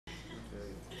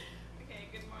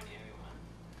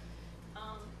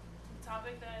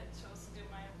topic that I chose to do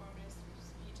my informative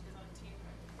speech is on teen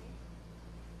pregnancy.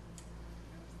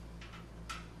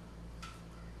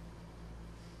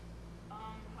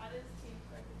 How does teen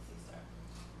pregnancy start?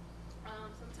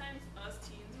 Sometimes us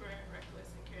teens were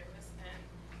reckless and careless, and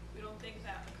we don't think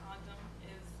that a condom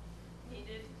is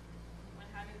needed when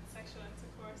having sexual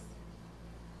intercourse,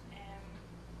 and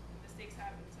mistakes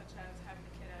happen, such as having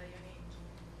a kid at a young age.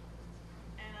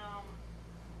 And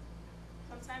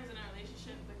sometimes in a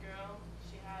relationship, the girl,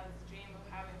 she has a dream of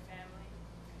having a family,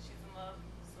 because she's in love,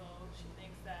 so she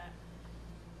thinks that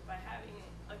by having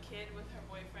a kid with her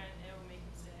boyfriend, it will make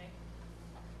him stay.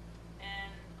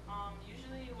 And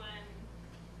usually when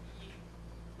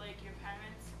your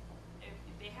parents, if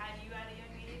they had you at a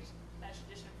young age, that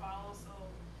tradition follows, so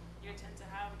you tend to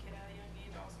have a kid at a young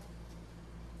age also.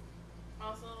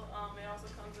 It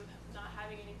also comes with not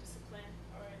having any discipline,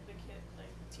 or the kid, the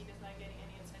teen is not getting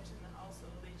any attention in the house, so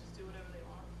they just do whatever they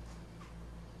want.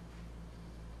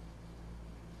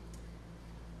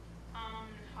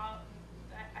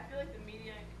 I feel like the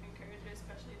media encourages,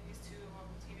 especially these two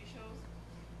TV shows.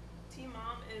 Teen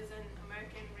Mom is an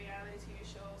American reality TV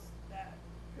show that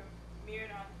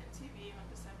premiered on TV on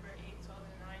December 8,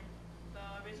 2009. The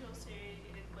original series,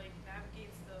 it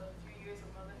navigates the few years of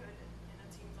motherhood in a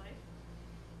teen's life.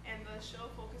 And the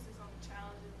show focuses on the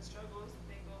challenges and struggles that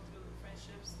they go through with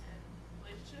friendships and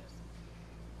relationships.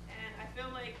 And I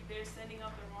feel like they're sending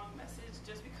out the wrong message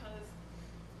just because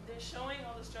they're showing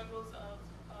all the struggles of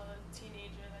a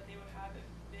teenager that they would have if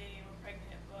they were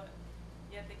pregnant, but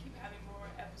yet they keep having more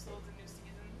episodes and new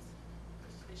seasons,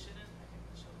 which they shouldn't. I think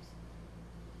the show's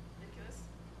ridiculous.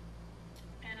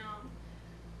 And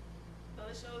the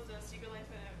other show is The Secret Life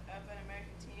of an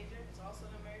American Teenager. It's also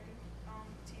an American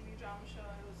TV drama show.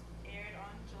 It was aired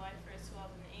on July 1st,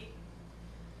 2008.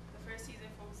 The first season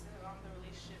focuses on the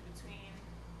relationship between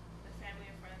the family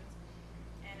and friends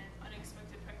and an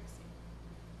unexpected pregnancy.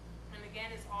 And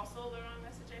again, it's also the wrong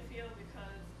message, I feel,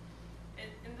 because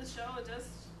in the show it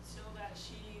does show that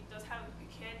she does have a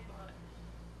kid, but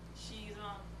she's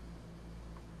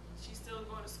still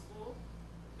going to school,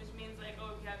 which means if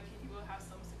you have a kid, you will have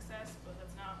some success, but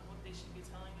that's not what they should be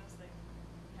telling us. You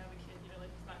have a kid, it's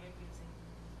not going to be the same.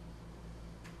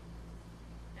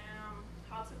 And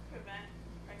how to prevent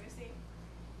pregnancy.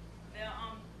 The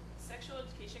sexual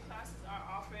education classes are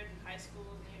offered in high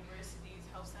schools, universities,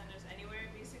 health centers, anywhere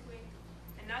basically,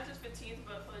 and not just for teens,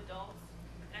 but for adults.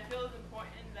 And I feel it's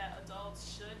important that adults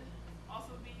should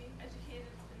also be educated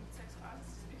in sex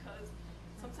classes, just because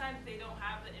sometimes they don't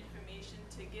have the information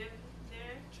to give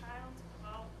their child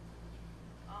about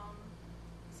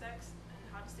sex and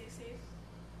how to stay safe.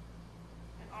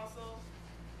 And also,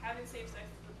 having safe sex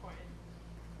is important.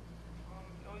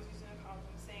 Always using a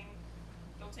condom, saying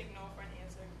don't take no for an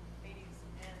answer, ladies.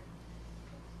 And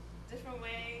different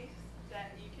ways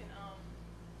that you can,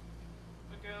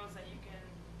 for girls, that you can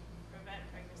prevent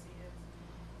pregnancy is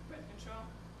birth control.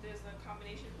 There's a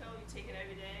combination pill, you take it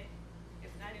every day.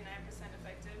 It's 99%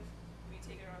 effective when you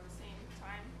take it around the same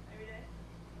time every day.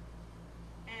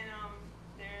 And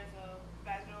there's a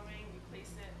vaginal ring, you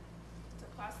place it, it's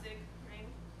a plastic ring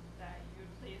that you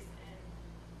would place in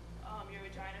your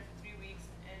vagina for 3 weeks,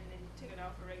 and then you take it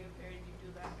out for a regular period. You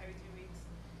do that every 3 weeks.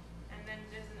 And then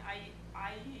there's an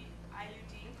IUD,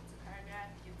 it's a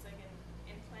paragraph, it's like an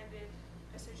implanted,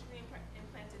 a surgically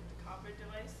implanted copper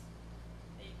device.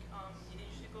 It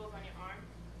usually goes on your arm.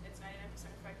 It's 99%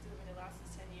 effective and it lasts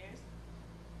 10 years.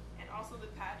 And also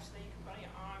the patch that you can put on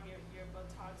your arm, your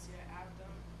buttocks, your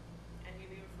abdomen, and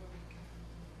you leave it for a week.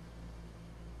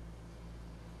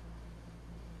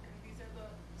 And these are the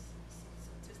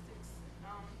statistics.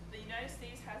 The United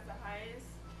States has the highest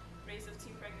rates of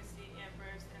teen pregnancy and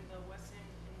births in the Western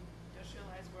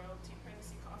industrialized world. Teen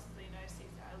pregnancy costs the United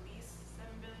States at least $7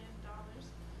 billion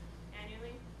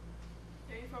annually.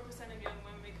 34% of young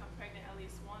women become pregnant at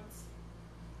least once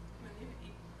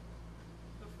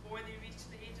before they reach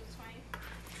the age of 20.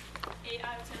 8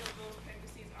 out of 10 of those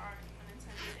pregnancies are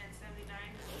unintended, and 79%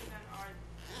 are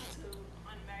to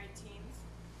unmarried teens.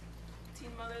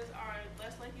 Teen mothers are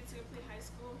less likely to complete high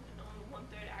school, and only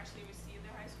 1/3 actually receive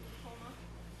their high school diploma.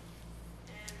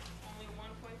 And only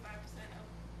 1.5%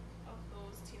 of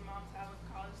those teen moms have a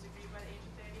college degree by the age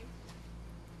of 30.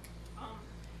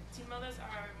 Teen mothers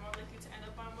are more likely to end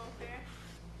up on welfare,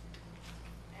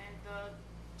 and the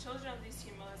children of these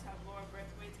teen mothers have lower birth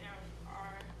weights and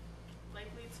are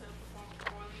likely to perform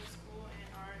poorly in school and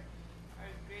are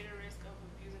at greater risk of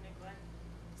abuse and neglect.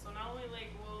 So not only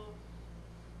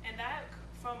and that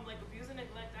from abuse and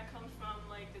neglect, that comes from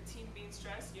the teen being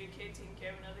stressed, your kid taking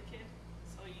care of another kid,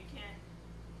 so you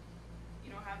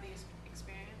don't have the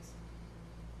experience.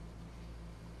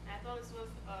 thought this was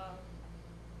a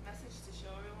message to show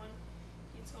everyone.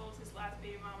 He told his last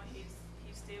baby mama he'd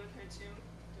stay with her too.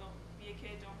 Don't be a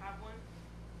kid, don't have one.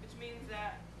 Which means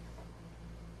that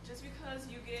just because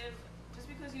you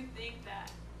think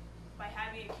that by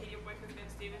having a kid your boyfriend's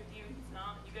gonna stay with you, he's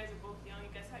not. You guys are both young,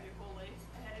 you guys have your whole life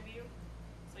ahead of you.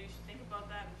 So you should think about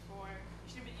that before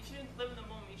you shouldn't live in the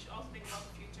moment, you should also think about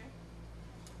the future.